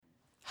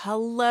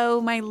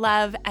Hello, my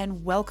love,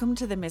 and welcome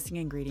to The Missing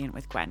Ingredient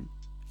with Gwen.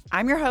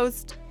 I'm your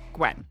host,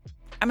 Gwen.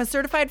 I'm a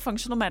certified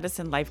functional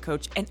medicine life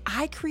coach, and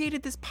I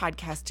created this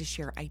podcast to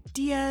share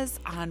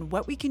ideas on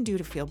what we can do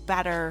to feel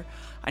better,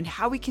 on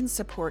how we can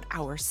support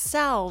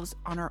ourselves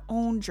on our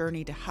own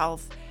journey to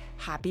health,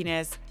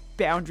 happiness,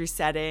 boundary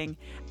setting,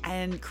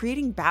 and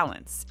creating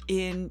balance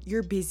in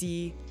your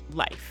busy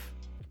life.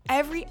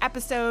 Every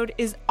episode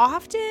is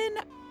often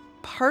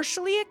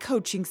partially a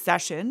coaching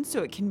session,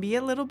 so it can be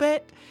a little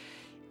bit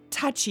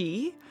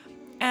touchy,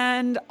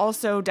 and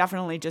also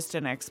definitely just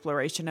an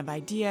exploration of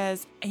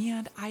ideas.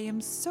 And I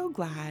am so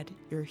glad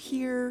you're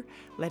here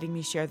letting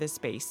me share this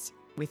space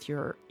with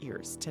your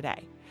ears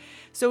today.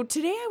 So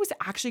today I was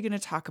actually going to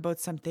talk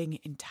about something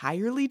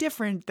entirely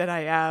different that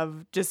I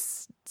have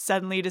just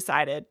suddenly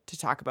decided to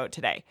talk about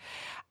today.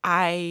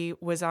 I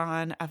was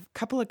on a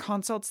couple of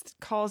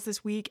calls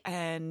this week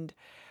and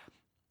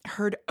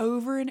heard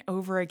over and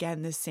over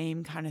again the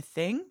same kind of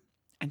thing.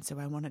 And so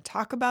I want to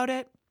talk about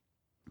it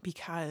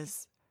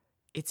because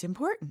it's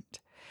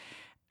important.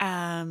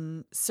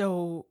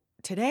 So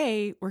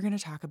today we're going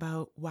to talk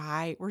about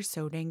why we're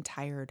so dang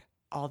tired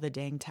all the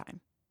dang time,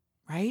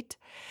 right?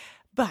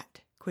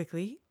 But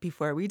quickly,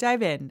 before we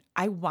dive in,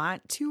 I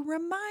want to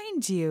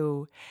remind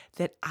you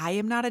that I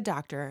am not a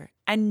doctor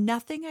and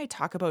nothing I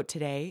talk about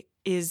today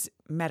is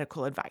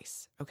medical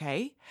advice,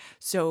 okay?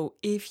 So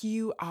if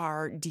you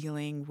are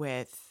dealing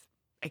with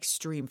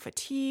extreme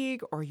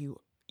fatigue or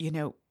you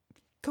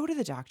go to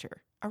the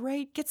doctor, all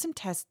right? Get some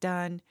tests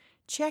done,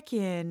 check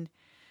in.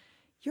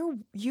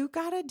 You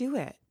gotta do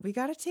it. We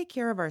gotta take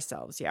care of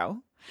ourselves,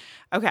 yo.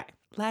 Okay,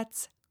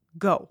 let's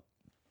go.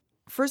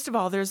 First of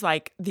all, there's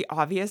like the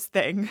obvious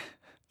thing,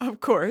 of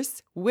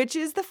course, which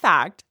is the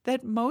fact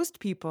that most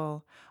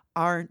people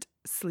aren't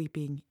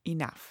sleeping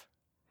enough.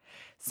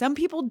 Some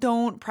people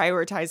don't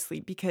prioritize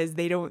sleep because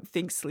they don't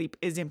think sleep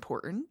is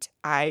important.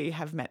 I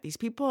have met these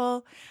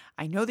people.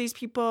 I know these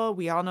people.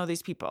 We all know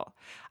these people.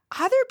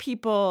 Other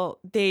people,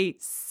 they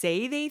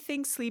say they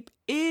think sleep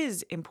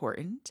is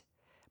important,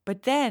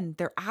 but then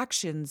their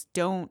actions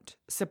don't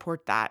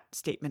support that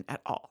statement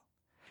at all.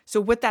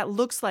 So what that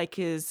looks like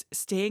is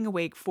staying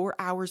awake 4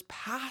 hours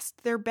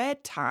past their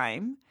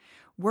bedtime,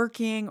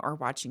 working or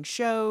watching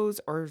shows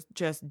or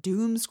just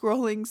doom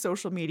scrolling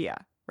social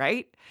media,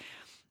 right?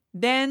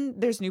 Then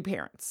there's new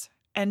parents,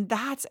 and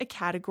that's a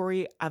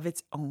category of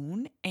its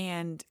own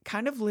and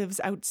kind of lives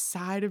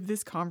outside of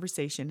this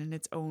conversation in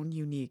its own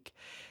unique,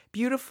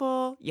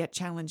 beautiful, yet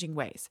challenging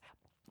ways.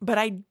 But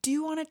I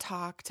do want to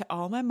talk to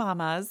all my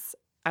mamas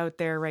out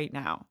there right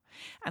now.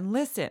 And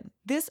listen,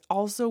 this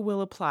also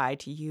will apply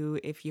to you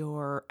if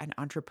you're an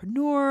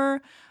entrepreneur,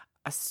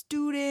 a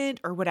student,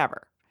 or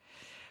whatever.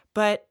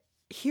 But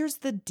here's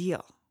the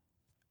deal.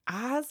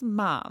 As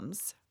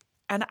moms,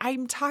 and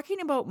I'm talking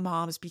about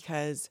moms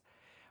because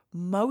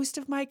most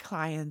of my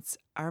clients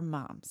are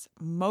moms.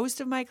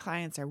 Most of my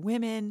clients are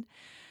women,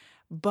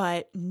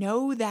 but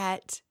know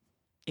that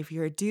if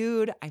you're a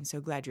dude, I'm so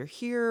glad you're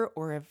here.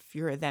 Or if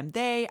you're a them,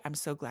 they, I'm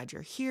so glad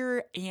you're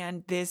here.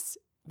 And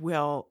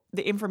the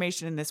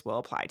information in this will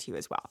apply to you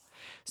as well.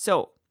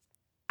 So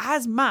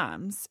as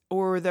moms,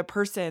 or the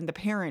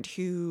parent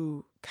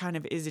who kind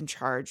of is in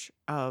charge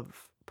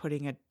of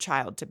putting a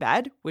child to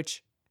bed,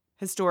 which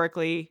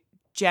historically,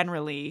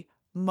 generally,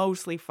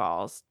 mostly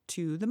falls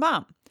to the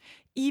mom,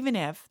 even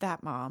if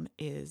that mom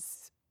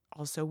is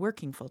also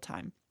working full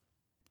time.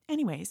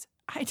 Anyways,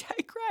 I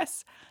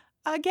digress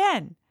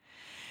again.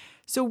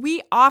 So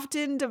we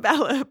often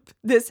develop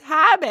this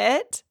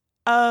habit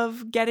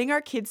of getting our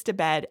kids to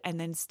bed and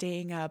then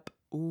staying up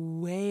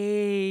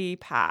way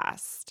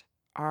past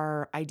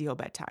our ideal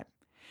bedtime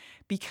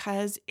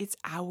because it's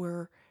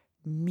our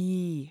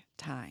me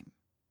time.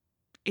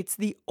 It's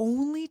the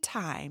only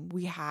time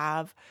we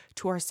have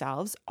to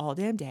ourselves all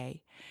damn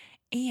day,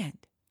 and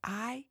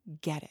I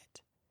get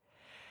it.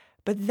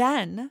 But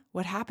then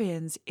what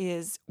happens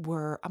is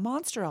we're a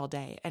monster all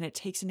day, and it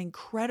takes an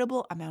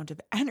incredible amount of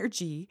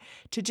energy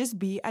to just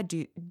be a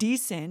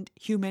decent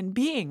human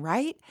being,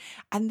 right?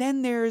 And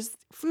then there's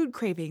food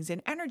cravings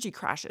and energy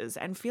crashes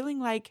and feeling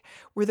like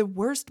we're the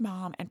worst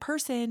mom and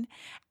person,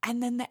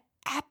 and then the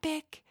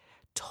epic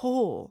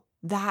toll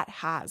that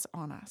has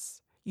on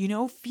us.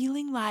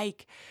 Feeling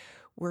like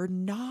we're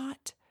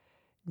not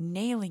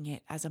nailing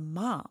it as a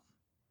mom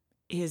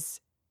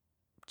is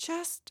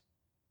just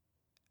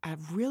a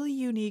really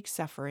unique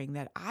suffering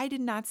that I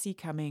did not see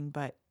coming,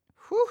 but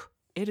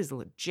it is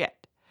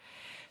legit.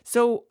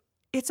 So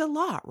it's a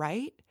lot,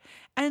 right?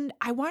 And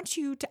I want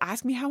you to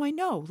ask me how I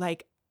know.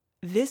 Like,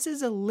 this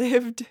is a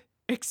lived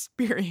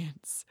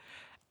experience.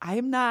 I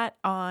am not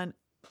on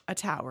a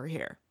tower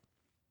here.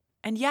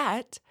 And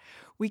yet,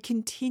 we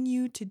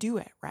continue to do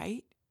it,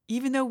 right?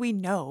 Even though we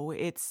know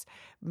it's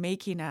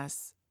making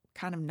us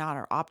kind of not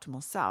our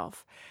optimal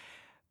self,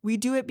 we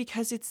do it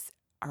because it's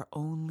our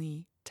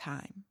only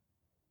time.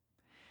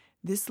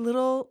 This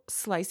little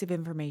slice of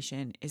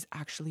information is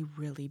actually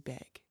really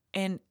big.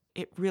 And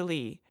it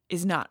really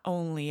is not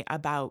only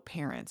about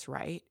parents,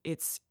 right?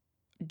 It's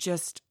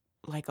just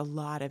like a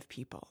lot of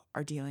people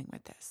are dealing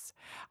with this.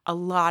 A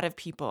lot of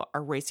people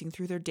are racing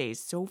through their days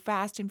so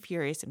fast and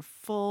furious and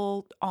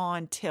full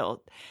on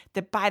tilt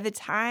that by the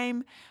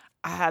time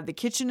the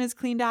kitchen is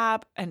cleaned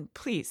up, and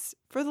please,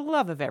 for the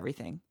love of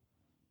everything,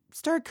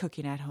 start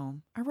cooking at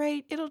home. All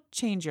right? It'll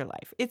change your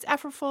life. It's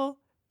effortful,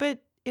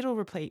 but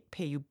it'll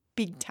pay you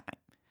big time.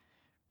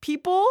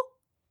 People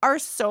are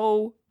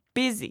so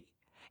busy.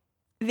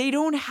 They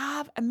don't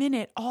have a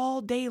minute all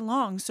day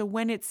long. So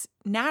when it's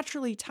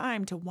naturally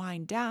time to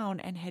wind down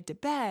and head to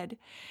bed,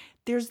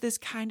 there's this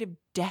kind of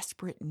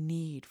desperate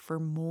need for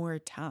more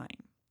time.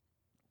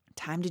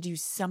 Time to do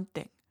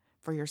something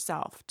for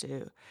yourself,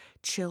 to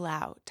chill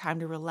out, time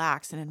to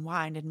relax and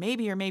unwind, and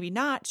maybe or maybe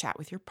not chat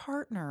with your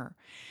partner.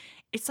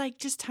 It's like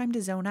just time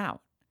to zone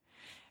out.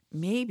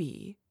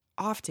 Maybe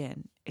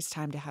often it's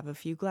time to have a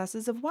few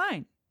glasses of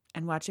wine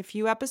and watch a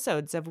few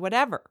episodes of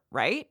whatever,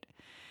 right?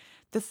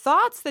 The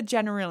thoughts that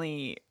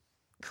generally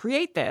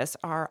create this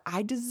are,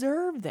 I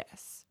deserve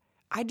this.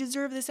 I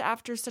deserve this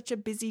after such a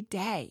busy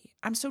day.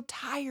 I'm so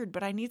tired,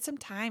 but I need some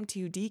time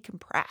to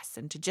decompress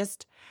and to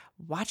just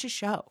watch a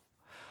show.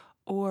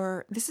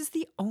 Or this is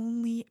the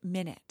only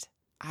minute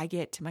I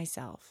get to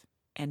myself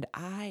and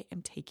I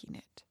am taking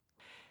it.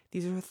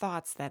 These are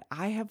thoughts that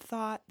I have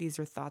thought. These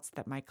are thoughts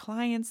that my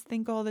clients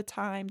think all the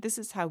time. This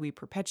is how we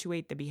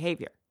perpetuate the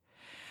behavior.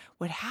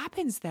 What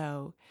happens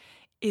though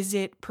is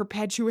it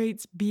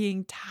perpetuates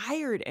being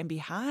tired and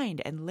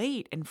behind and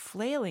late and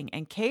flailing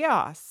and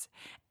chaos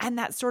and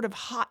that sort of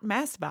hot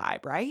mess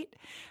vibe, right?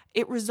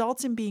 It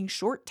results in being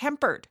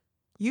short-tempered,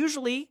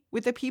 usually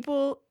with the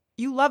people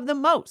you love the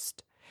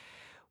most,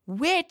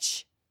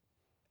 which,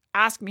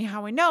 ask me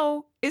how I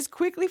know, is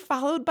quickly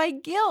followed by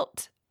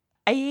guilt.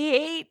 I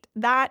hate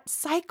that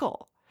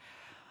cycle.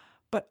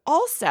 But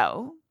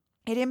also,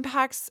 it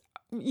impacts,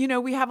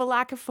 we have a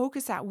lack of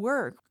focus at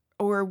work,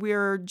 or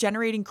we're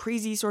generating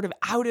crazy sort of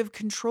out of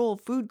control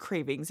food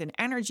cravings and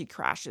energy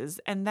crashes.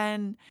 And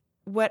then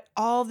what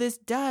all this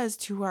does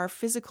to our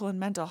physical and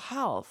mental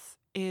health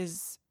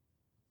is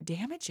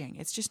damaging.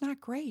 It's just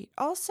not great.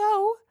 Also,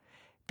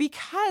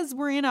 because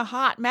we're in a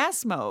hot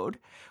mess mode,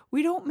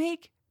 we don't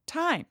make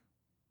time.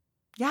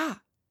 Yeah,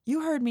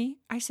 you heard me.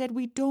 I said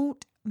we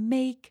don't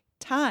make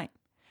time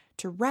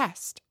to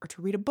rest or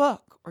to read a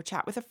book or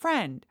chat with a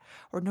friend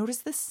or notice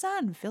the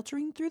sun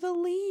filtering through the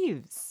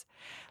leaves.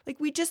 Like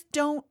we just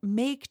don't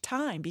make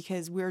time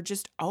because we're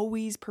just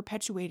always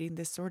perpetuating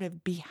this sort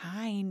of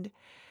behind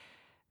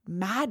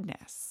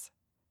madness.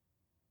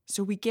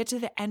 So we get to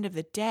the end of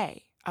the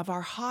day, of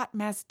our hot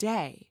mess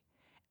day,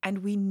 and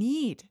we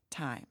need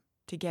time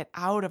to get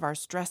out of our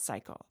stress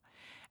cycle.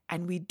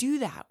 And we do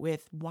that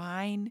with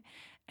wine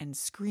and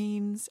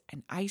screens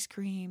and ice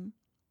cream.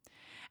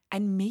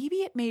 And maybe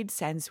it made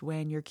sense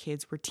when your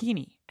kids were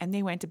teeny and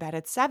they went to bed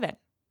at 7,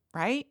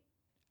 right?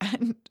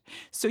 And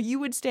so you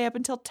would stay up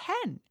until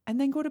 10 and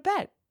then go to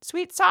bed.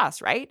 Sweet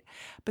sauce, right?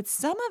 But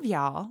some of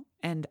y'all,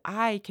 and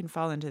I can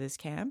fall into this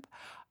camp,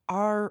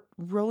 are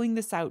rolling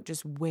this out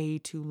just way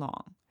too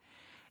long.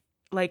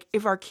 Like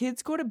if our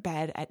kids go to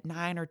bed at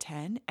 9 or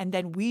 10 and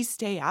then we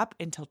stay up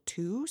until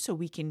 2 so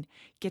we can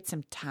get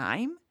some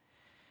time,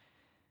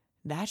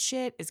 that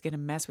shit is going to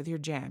mess with your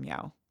jam,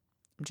 yo.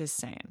 I'm just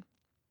saying.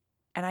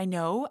 And I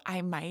know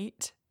I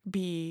might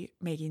be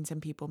making some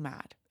people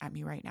mad at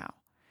me right now,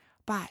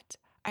 but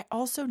I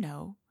also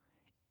know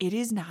it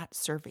is not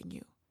serving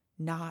you,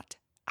 not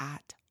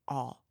at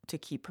all, to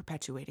keep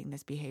perpetuating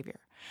this behavior.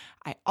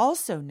 I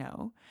also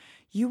know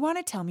you want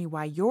to tell me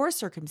why your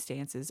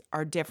circumstances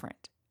are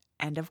different.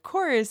 And of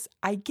course,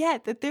 I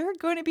get that there are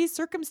going to be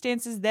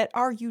circumstances that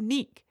are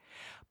unique,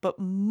 but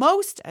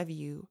most of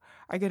you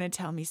are going to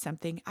tell me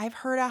something I've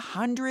heard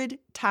 100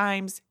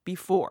 times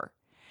before.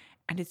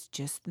 And it's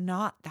just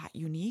not that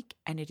unique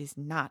and it is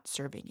not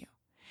serving you.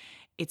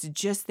 It's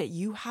just that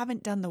you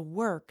haven't done the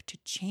work to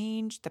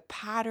change the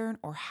pattern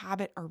or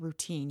habit or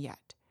routine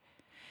yet.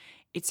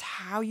 It's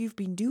how you've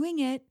been doing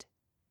it,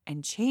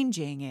 and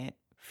changing it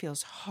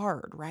feels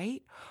hard,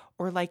 right?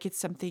 Or like it's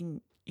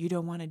something you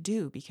don't want to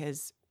do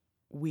because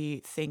we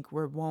think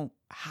we won't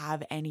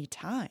have any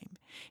time.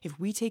 If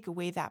we take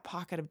away that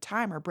pocket of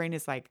time, our brain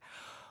is like,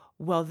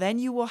 well, then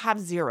you will have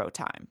 0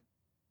 time,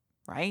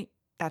 right?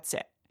 That's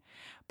it.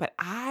 But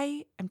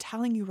I am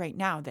telling you right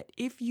now that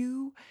if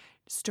you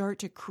start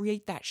to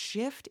create that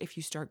shift, if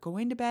you start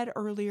going to bed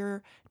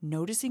earlier,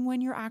 noticing when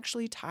you're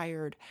actually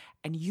tired,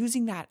 and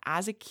using that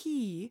as a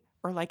key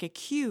or like a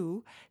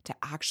cue to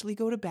actually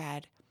go to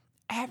bed,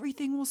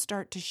 everything will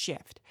start to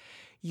shift.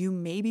 You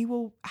maybe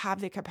will have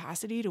the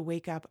capacity to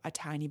wake up a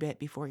tiny bit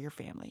before your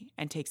family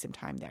and take some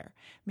time there.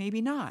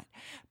 Maybe not,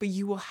 but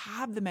you will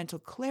have the mental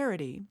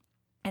clarity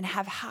and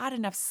have had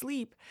enough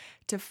sleep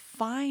to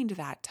find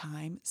that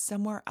time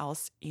somewhere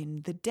else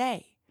in the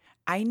day.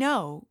 I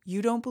know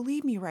you don't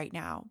believe me right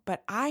now,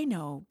 but I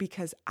know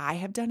because I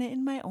have done it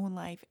in my own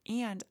life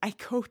and I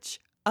coach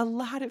a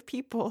lot of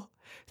people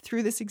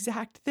through this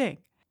exact thing.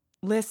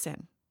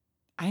 Listen,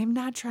 I am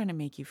not trying to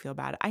make you feel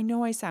bad. I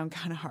know I sound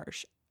kind of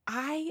harsh.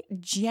 I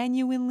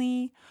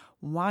genuinely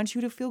want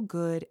you to feel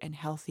good and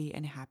healthy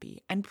and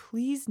happy. And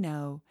please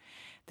know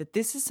that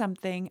this is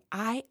something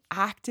I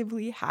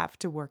actively have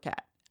to work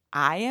at.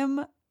 I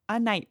am a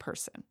night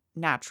person,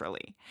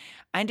 naturally,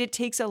 and it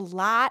takes a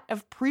lot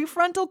of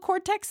prefrontal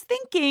cortex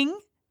thinking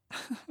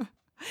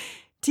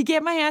to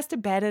get my ass to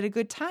bed at a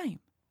good time.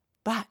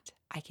 But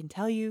I can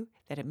tell you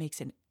that it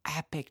makes an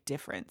epic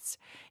difference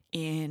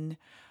in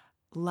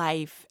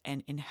life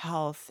and in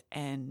health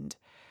and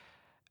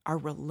our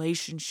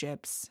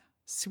relationships.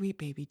 Sweet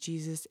baby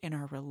Jesus, in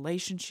our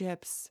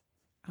relationships.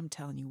 I'm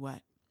telling you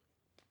what.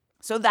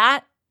 So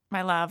that,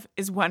 my love,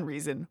 is one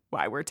reason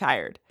why we're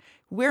tired.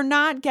 We're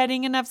not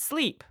getting enough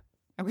sleep.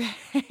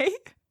 Okay?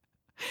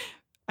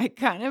 I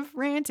kind of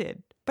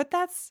ranted, but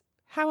that's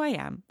how I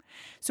am.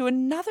 So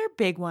another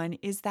big one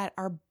is that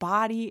our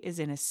body is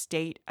in a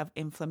state of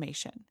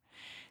inflammation.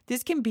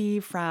 This can be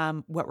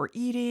from what we're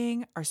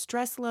eating, our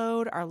stress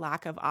load, our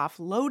lack of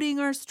offloading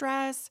our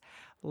stress,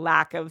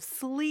 lack of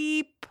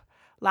sleep,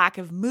 lack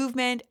of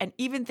movement, and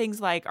even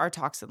things like our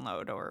toxin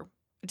load, or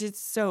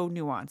just so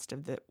nuanced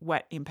of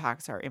what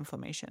impacts our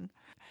inflammation.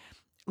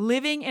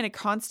 Living in a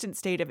constant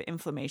state of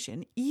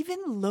inflammation, even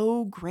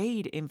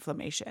low-grade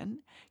inflammation,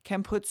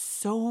 can put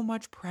so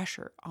much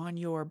pressure on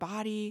your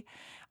body,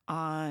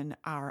 on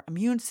our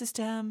immune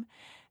system,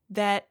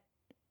 that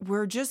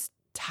we're just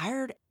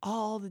tired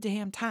all the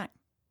damn time,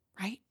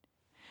 right?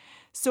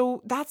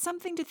 So that's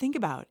something to think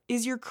about.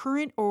 Is your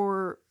current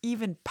or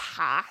even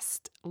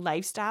past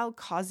lifestyle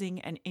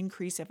causing an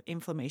increase of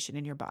inflammation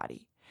in your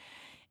body?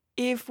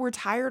 If we're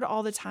tired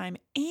all the time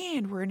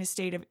and we're in a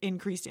state of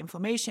increased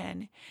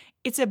inflammation,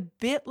 it's a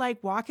bit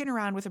like walking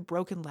around with a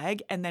broken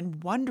leg and then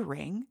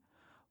wondering,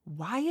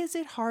 why is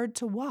it hard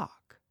to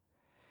walk?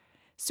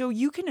 So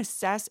you can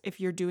assess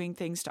if you're doing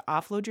things to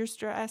offload your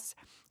stress.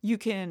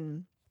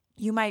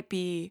 You might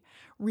be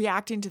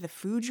reacting to the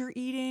food you're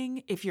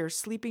eating, if you're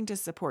sleeping to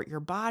support your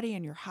body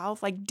and your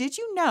health. Like, did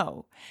you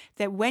know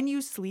that when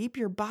you sleep,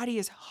 your body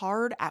is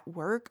hard at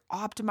work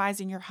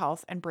optimizing your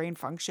health and brain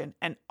function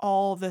and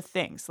all the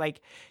things?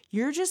 Like,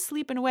 you're just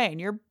sleeping away and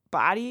your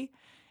body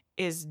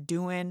is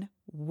doing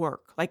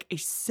work, like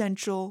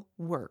essential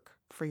work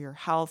for your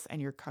health and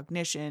your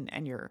cognition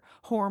and your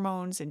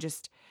hormones and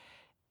just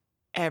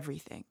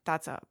everything.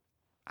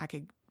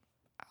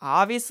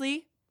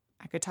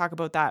 I could talk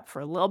about that for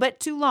a little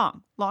bit too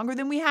long, longer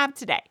than we have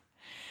today.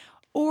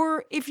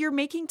 Or if you're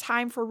making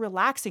time for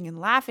relaxing and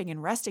laughing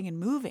and resting and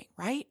moving,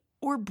 right?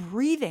 Or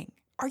breathing.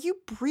 Are you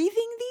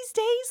breathing these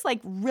days?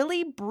 Like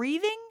really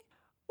breathing?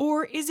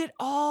 Or is it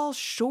all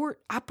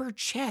short upper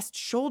chest,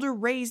 shoulder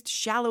raised,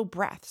 shallow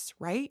breaths,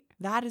 right?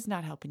 That is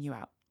not helping you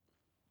out.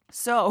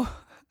 So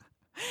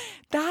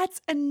that's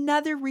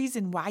another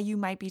reason why you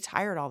might be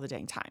tired all the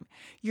dang time.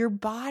 Your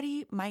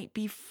body might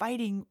be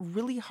fighting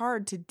really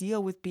hard to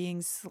deal with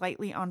being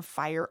slightly on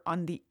fire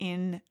on the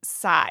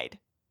inside.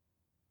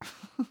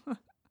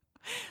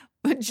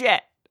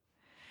 Legit.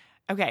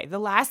 Okay, the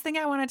last thing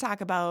I want to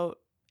talk about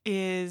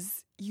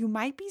is you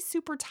might be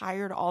super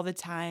tired all the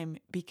time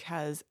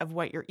because of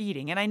what you're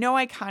eating. And I know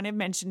I kind of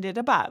mentioned it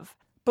above.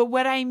 But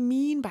what I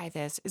mean by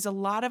this is a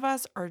lot of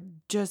us are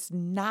just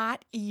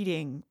not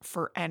eating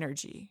for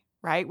energy.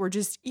 Right? We're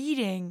just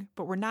eating,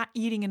 but we're not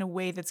eating in a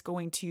way that's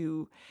going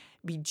to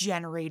be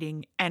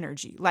generating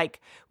energy.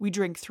 Like we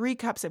drink 3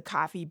 cups of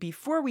coffee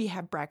before we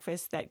have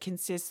breakfast that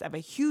consists of a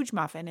huge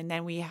muffin, and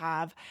then we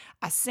have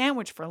a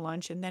sandwich for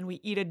lunch, and then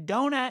we eat a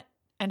donut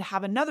and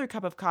have another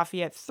cup of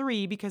coffee at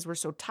 3 because we're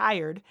so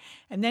tired,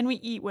 and then we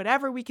eat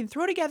whatever we can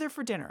throw together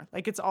for dinner.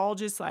 Like it's all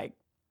just like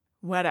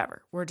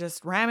whatever. We're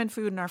just ramming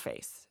food in our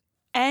face.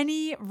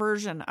 Any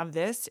version of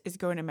this is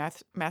going to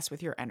mess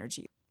with your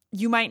energy.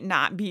 You might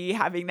not be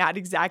having that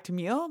exact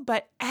meal,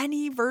 but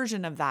any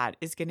version of that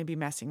is going to be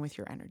messing with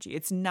your energy.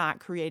 It's not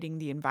creating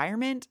the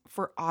environment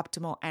for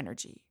optimal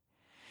energy.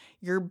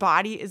 Your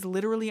body is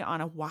literally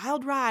on a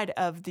wild ride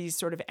of these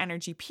sort of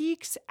energy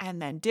peaks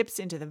and then dips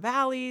into the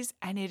valleys,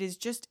 and it is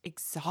just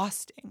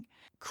exhausting.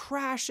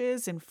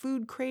 Crashes and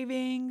food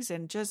cravings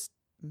and just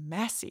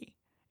messy,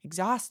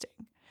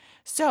 exhausting.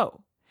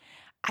 So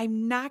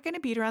I'm not going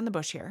to beat around the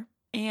bush here,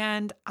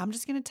 and I'm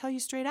just going to tell you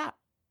straight up.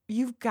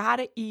 You've got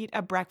to eat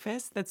a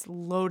breakfast that's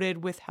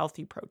loaded with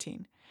healthy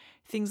protein.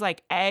 Things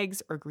like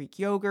eggs or Greek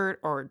yogurt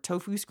or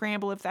tofu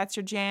scramble if that's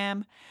your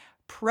jam.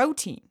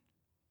 Protein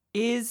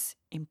is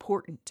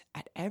important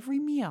at every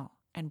meal,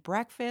 and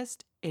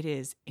breakfast, it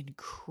is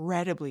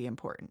incredibly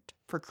important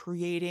for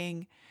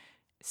creating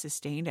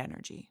sustained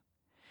energy.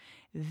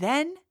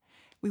 Then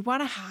we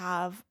want to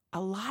have a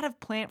lot of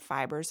plant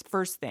fibers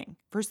first thing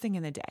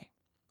in the day.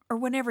 Or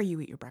whenever you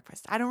eat your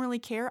breakfast. I don't really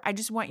care. I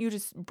just want you to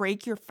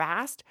break your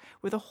fast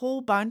with a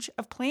whole bunch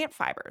of plant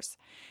fibers.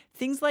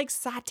 Things like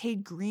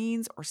sauteed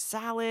greens or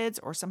salads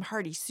or some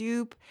hearty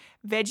soup,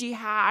 veggie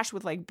hash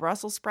with like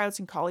Brussels sprouts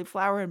and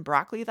cauliflower and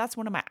broccoli. That's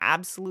one of my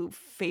absolute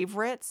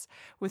favorites,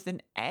 with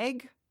an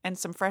egg and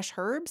some fresh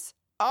herbs.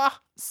 Oh,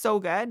 so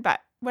good, but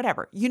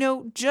whatever.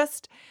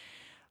 Just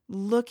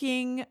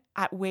looking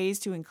at ways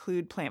to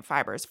include plant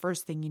fibers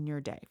first thing in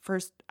your day,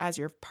 first as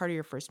your part of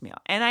your first meal.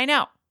 And I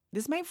know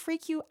this might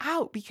freak you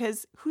out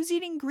because who's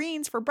eating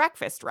greens for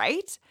breakfast,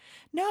 right?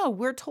 No,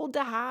 we're told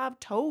to have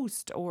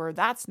toast or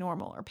that's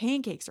normal or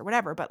pancakes or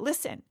whatever. But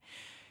listen,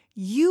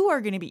 you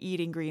are going to be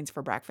eating greens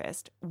for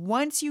breakfast.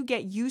 Once you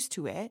get used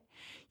to it,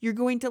 you're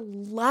going to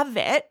love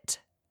it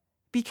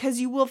because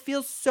you will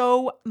feel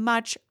so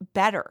much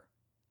better.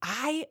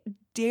 I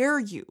dare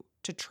you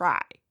to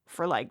try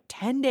for like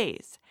 10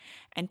 days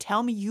and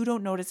tell me you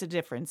don't notice a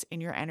difference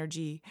in your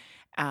energy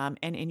and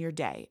in your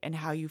day and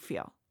how you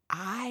feel.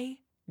 I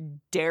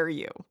dare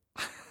you.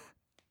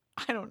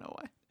 I don't know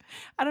why.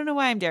 I don't know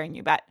why I'm daring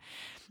you, but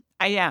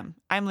I am.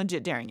 I'm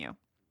legit daring you.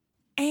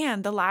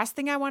 And the last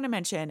thing I want to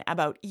mention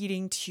about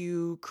eating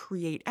to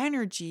create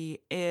energy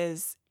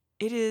is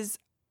it is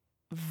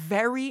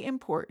very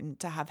important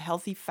to have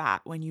healthy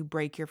fat when you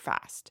break your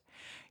fast.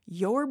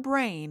 Your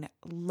brain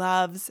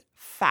loves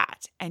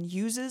fat and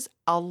uses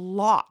a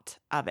lot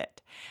of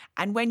it.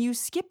 And when you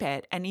skip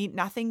it and eat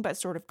nothing but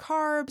sort of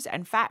carbs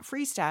and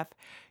fat-free stuff,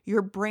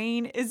 your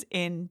brain is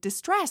in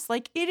distress.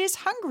 Like it is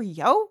hungry,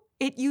 yo.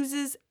 It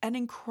uses an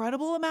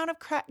incredible amount of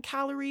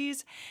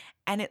calories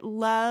and it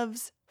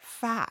loves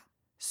fat.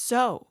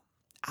 So,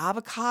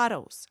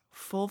 avocados,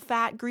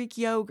 full-fat Greek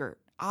yogurt,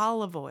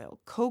 olive oil,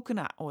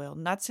 coconut oil,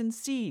 nuts and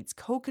seeds,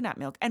 coconut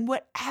milk, and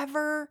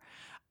whatever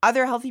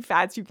other healthy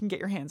fats you can get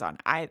your hands on.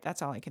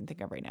 That's all I can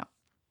think of right now.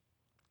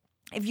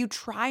 If you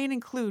try and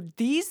include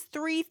these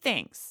 3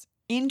 things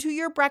into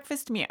your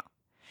breakfast meal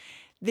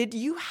that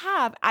you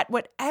have at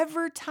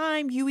whatever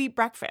time you eat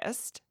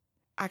breakfast,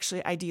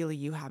 actually, ideally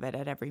you have it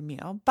at every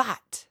meal,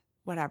 but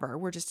whatever,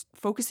 we're just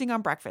focusing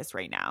on breakfast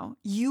right now,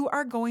 you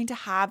are going to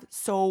have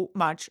so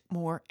much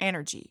more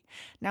energy.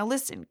 Now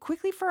listen,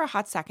 quickly for a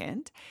hot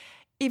second,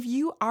 if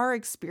you are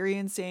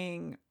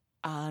experiencing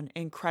an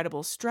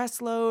incredible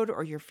stress load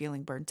or you're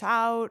feeling burnt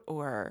out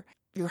or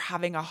you're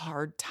having a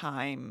hard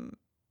time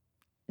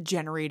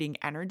generating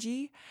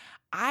energy,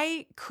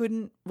 I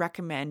couldn't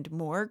recommend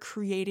more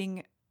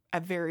creating a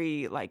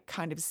very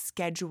kind of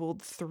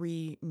scheduled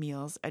 3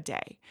 meals a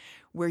day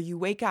where you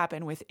wake up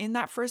and within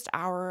that first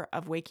hour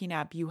of waking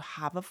up, you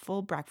have a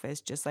full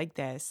breakfast just like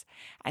this.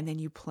 And then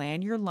you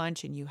plan your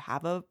lunch and you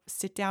have a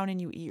sit down and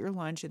you eat your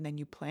lunch and then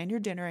you plan your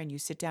dinner and you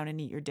sit down and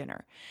eat your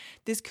dinner.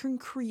 This can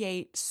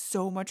create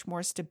so much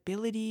more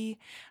stability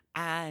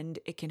and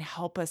it can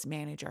help us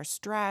manage our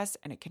stress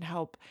and it can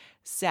help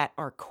set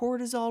our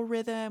cortisol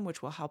rhythm,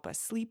 which will help us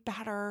sleep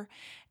better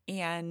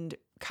and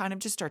kind of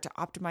just start to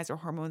optimize our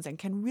hormones and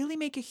can really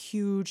make a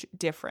huge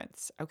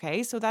difference.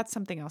 Okay. So that's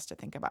something else to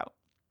think about.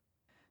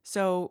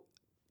 So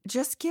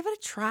just give it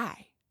a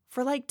try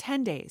for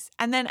 10 days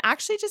and then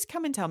actually just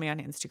come and tell me on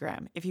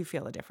Instagram if you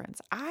feel a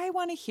difference. I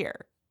want to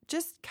hear.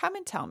 Just come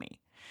and tell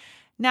me.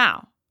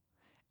 Now,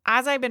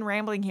 as I've been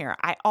rambling here,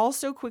 I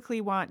also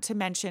quickly want to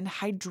mention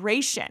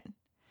hydration.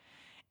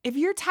 If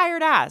you're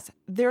tired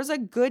there's a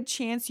good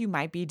chance you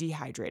might be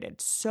dehydrated.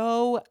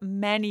 So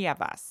many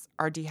of us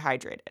are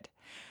dehydrated.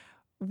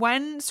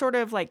 One sort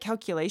of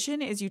calculation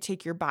is you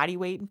take your body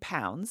weight in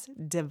pounds,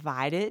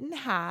 divide it in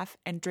half,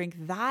 and drink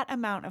that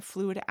amount of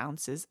fluid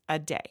ounces a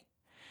day.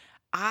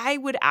 I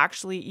would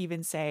actually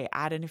even say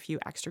add in a few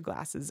extra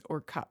glasses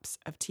or cups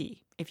of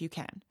tea if you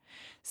can.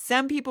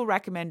 Some people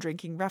recommend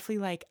drinking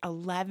roughly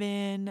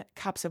 11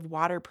 cups of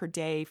water per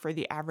day for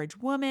the average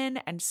woman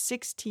and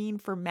 16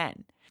 for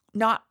men.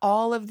 Not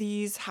all of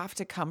these have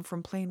to come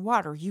from plain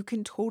water. You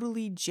can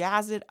totally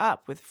jazz it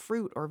up with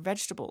fruit or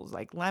vegetables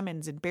like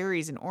lemons and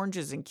berries and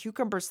oranges and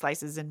cucumber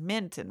slices and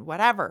mint and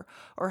whatever,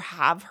 or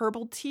have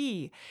herbal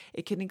tea.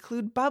 It can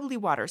include bubbly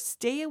water.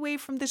 Stay away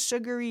from the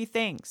sugary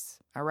things,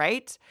 all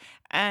right?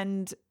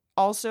 And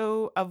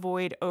also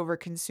avoid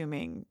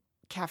over-consuming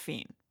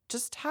caffeine.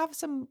 Just have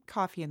some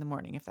coffee in the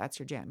morning if that's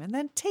your jam. And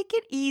then take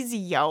it easy,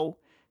 yo.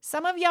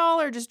 Some of y'all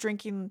are just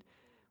drinking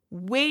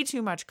way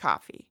too much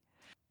coffee.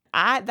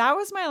 That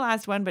was my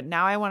last one, but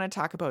now I want to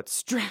talk about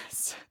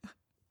stress.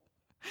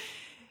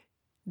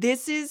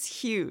 This is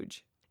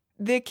huge.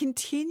 The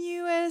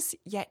continuous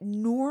yet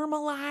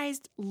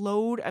normalized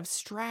load of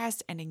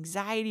stress and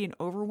anxiety and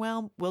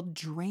overwhelm will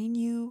drain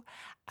you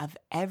of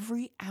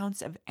every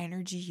ounce of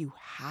energy you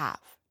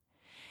have.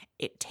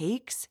 It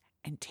takes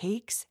and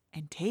takes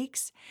and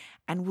takes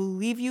and will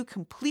leave you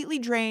completely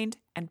drained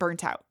and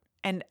burnt out.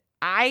 And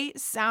I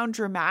sound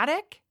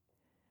dramatic,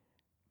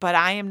 but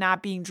I am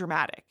not being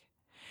dramatic.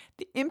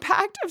 The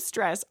impact of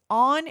stress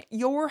on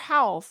your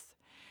health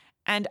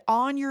and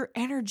on your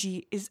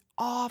energy is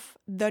off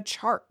the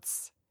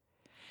charts.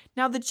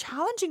 Now, the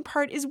challenging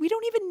part is we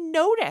don't even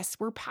notice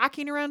we're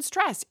packing around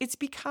stress. It's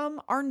become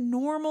our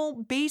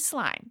normal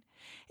baseline.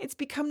 It's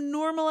become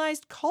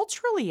normalized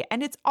culturally,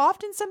 and it's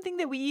often something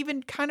that we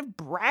even kind of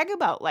brag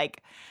about,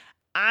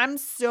 I'm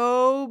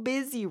so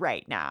busy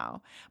right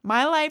now.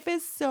 My life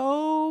is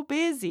so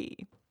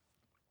busy,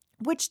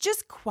 which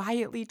just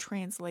quietly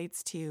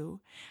translates to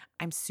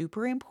I'm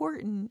super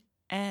important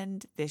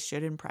and this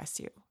should impress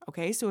you.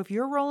 Okay, so if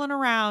you're rolling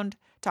around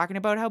talking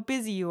about how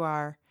busy you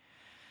are,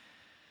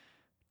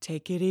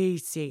 take it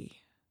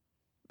easy.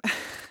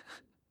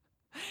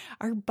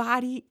 Our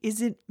body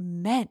isn't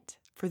meant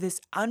for this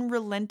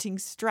unrelenting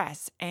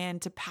stress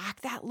and to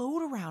pack that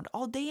load around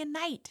all day and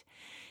night.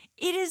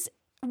 It is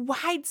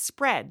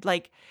widespread.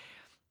 Like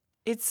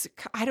it's,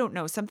 I don't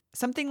know,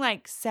 something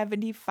like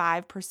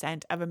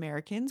 75% of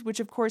Americans, which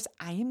of course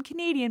I am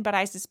Canadian, but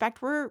I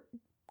suspect we're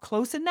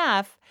close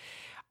enough,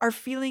 are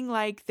feeling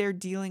like they're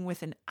dealing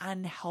with an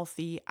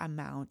unhealthy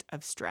amount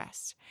of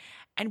stress,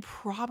 and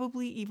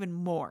probably even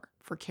more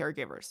for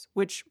caregivers,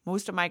 which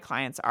most of my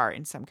clients are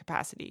in some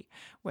capacity,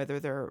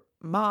 whether they're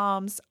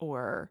moms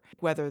or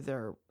whether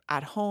they're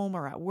at home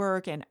or at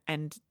work.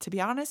 And to be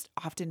honest,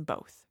 often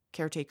both.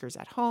 Caretakers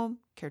at home,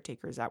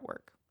 caretakers at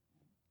work.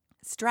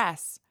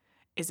 Stress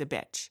is a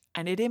bitch,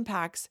 and it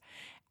impacts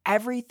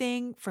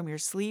everything from your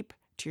sleep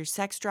to your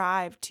sex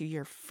drive to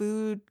your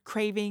food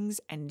cravings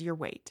and your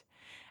weight,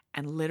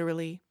 and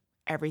literally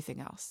everything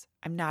else.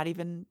 I'm not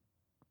even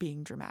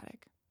being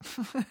dramatic.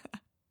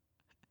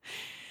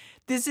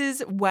 This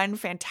is one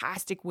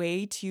fantastic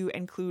way to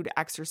include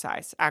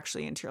exercise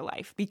actually into your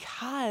life,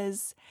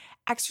 because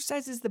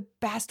exercise is the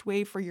best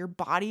way for your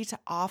body to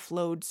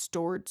offload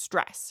stored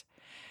stress.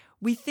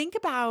 We think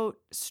about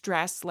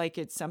stress like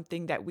it's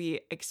something that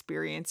we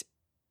experience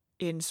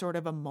in sort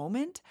of a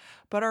moment,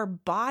 but our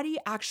body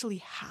actually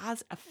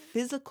has a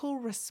physical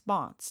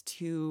response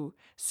to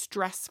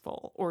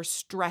stressful or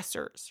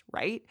stressors,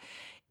 right?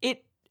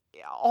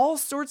 All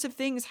sorts of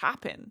things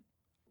happen.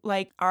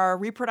 Like our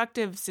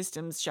reproductive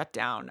systems shut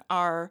down,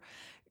 our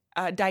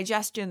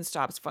digestion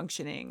stops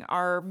functioning,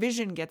 our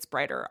vision gets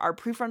brighter, our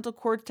prefrontal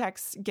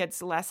cortex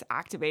gets less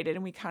activated,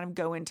 and we kind of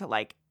go into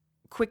like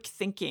quick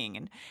thinking.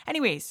 And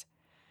anyways,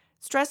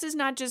 stress is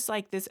not just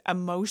like this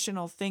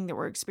emotional thing that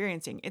we're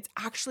experiencing. It's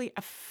actually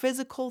a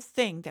physical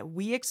thing that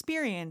we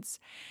experience.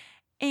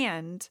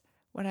 And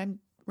what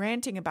I'm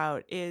ranting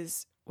about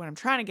is, what I'm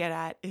trying to get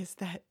at is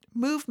that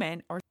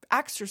movement or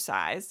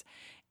exercise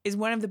is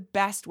one of the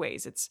best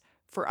ways it's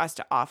for us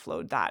to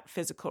offload that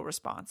physical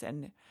response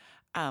and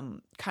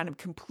kind of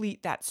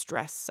complete that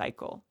stress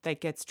cycle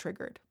that gets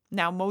triggered.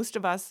 Now, most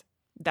of us,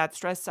 that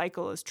stress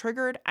cycle is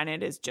triggered and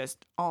it is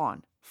just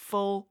on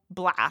full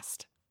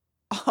blast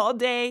all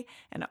day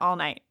and all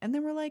night. And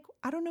then we're like,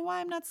 I don't know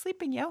why I'm not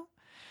sleeping, yo.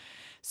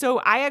 So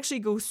I actually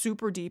go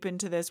super deep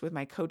into this with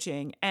my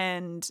coaching,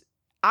 and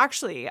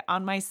actually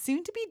on my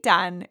soon to be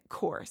done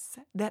course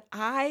that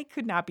I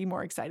could not be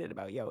more excited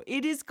about, yo.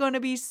 It is going to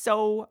be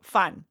so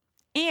fun.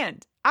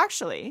 And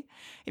actually,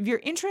 if you're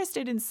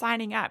interested in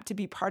signing up to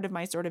be part of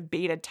my sort of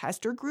beta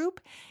tester group,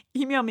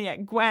 email me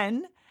at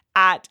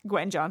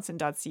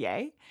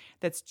gwen@gwenjohnson.ca.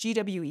 That's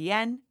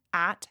GWEN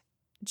at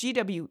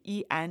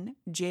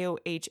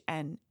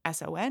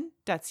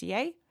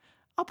GWENJOHNSON.ca.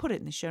 I'll put it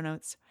in the show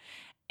notes.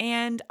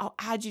 And I'll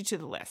add you to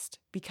the list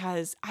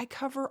because I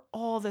cover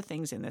all the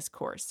things in this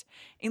course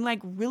in like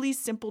really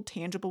simple,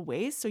 tangible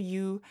ways so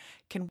you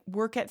can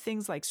work at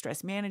things like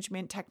stress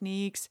management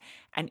techniques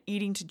and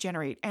eating to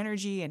generate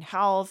energy and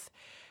health.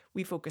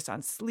 We focus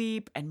on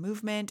sleep and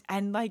movement,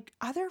 and like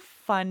other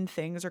fun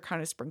things are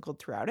kind of sprinkled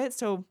throughout it.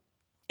 So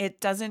it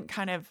doesn't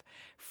kind of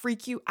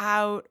freak you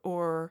out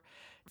or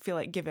feel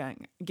like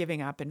giving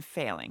up and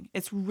failing.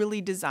 It's really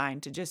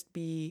designed to just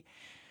be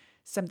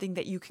something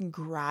that you can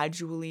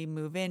gradually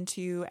move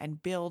into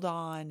and build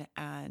on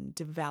and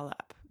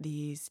develop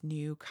this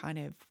new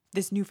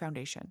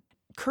foundation.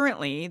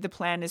 Currently, the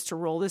plan is to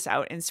roll this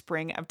out in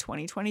spring of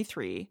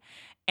 2023.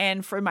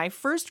 And for my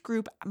first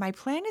group, my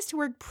plan is to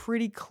work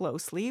pretty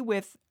closely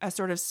with a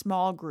sort of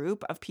small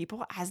group of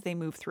people as they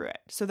move through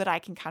it so that I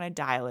can kind of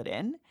dial it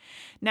in.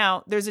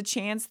 Now, there's a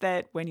chance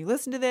that when you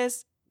listen to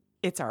this,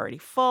 it's already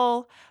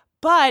full.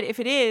 But if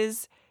it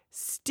is,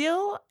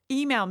 still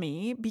email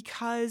me,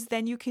 because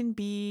then you can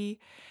be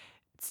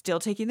still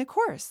taking the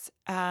course.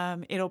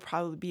 It'll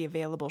probably be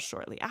available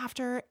shortly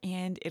after,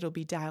 and it'll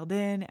be dialed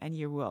in, and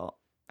you will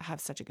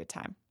have such a good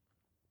time.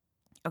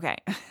 Okay.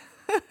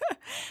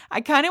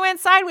 I kind of went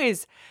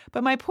sideways,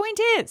 but my point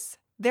is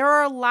there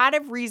are a lot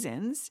of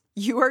reasons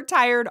you are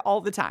tired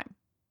all the time.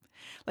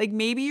 Like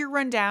maybe you're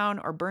run down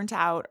or burnt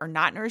out or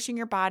not nourishing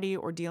your body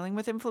or dealing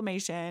with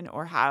inflammation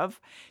or have,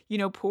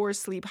 poor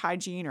sleep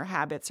hygiene or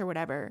habits or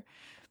whatever.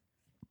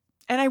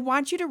 And I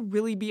want you to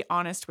really be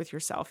honest with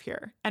yourself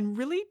here and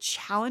really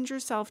challenge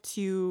yourself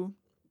to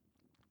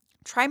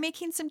try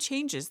making some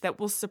changes that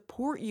will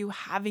support you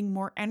having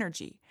more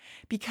energy.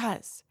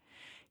 Because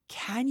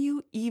can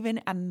you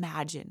even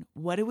imagine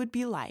what it would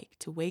be like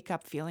to wake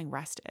up feeling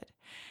rested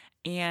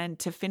and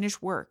to finish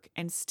work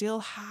and still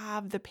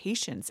have the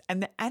patience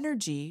and the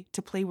energy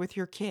to play with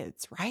your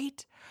kids,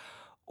 right?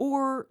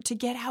 Or to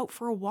get out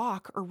for a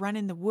walk or run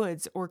in the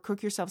woods or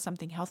cook yourself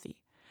something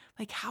healthy.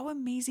 Like, how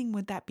amazing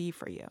would that be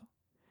for you?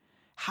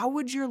 How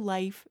would your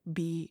life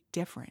be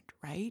different,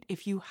 right?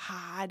 If you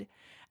had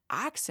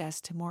access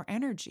to more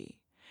energy.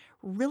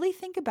 Really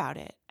think about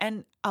it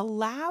and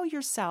allow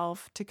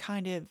yourself to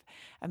kind of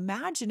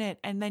imagine it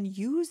and then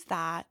use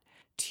that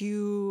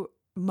to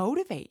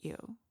motivate you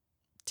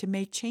to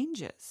make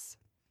changes,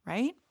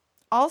 right?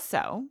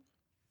 Also,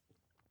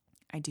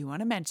 I do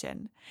want to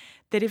mention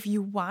that if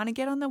you want to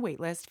get on the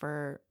waitlist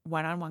for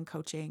one-on-one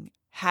coaching,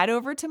 head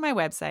over to my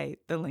website.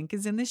 The link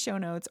is in the show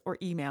notes, or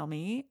email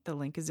me. The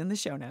link is in the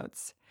show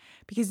notes,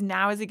 because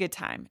now is a good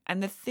time.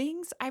 And the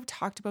things I've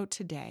talked about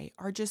today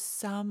are just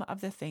some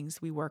of the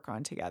things we work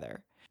on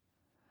together.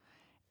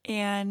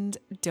 And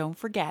don't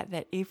forget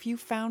that if you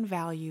found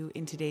value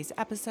in today's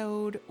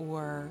episode,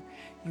 or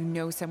you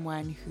know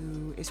someone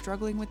who is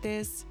struggling with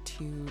this,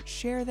 to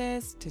share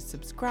this, to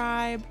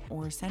subscribe,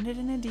 or send it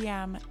in a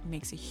DM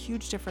makes a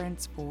huge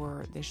difference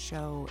for the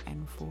show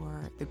and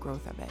for the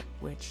growth of it,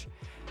 which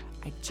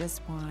I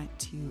just want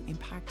to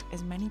impact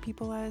as many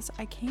people as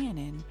I can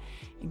and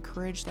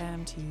encourage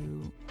them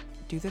to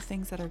do the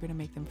things that are going to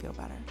make them feel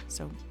better.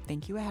 So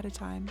thank you ahead of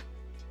time.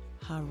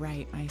 All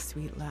right, my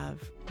sweet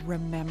love,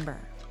 remember,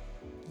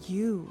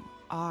 you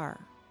are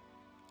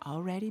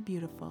already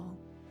beautiful,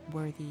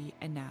 worthy,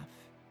 enough,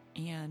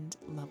 and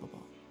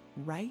lovable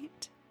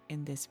right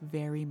in this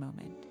very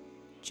moment,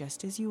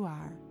 just as you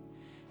are.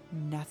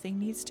 Nothing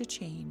needs to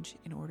change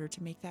in order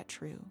to make that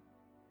true.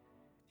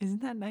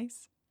 Isn't that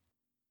nice?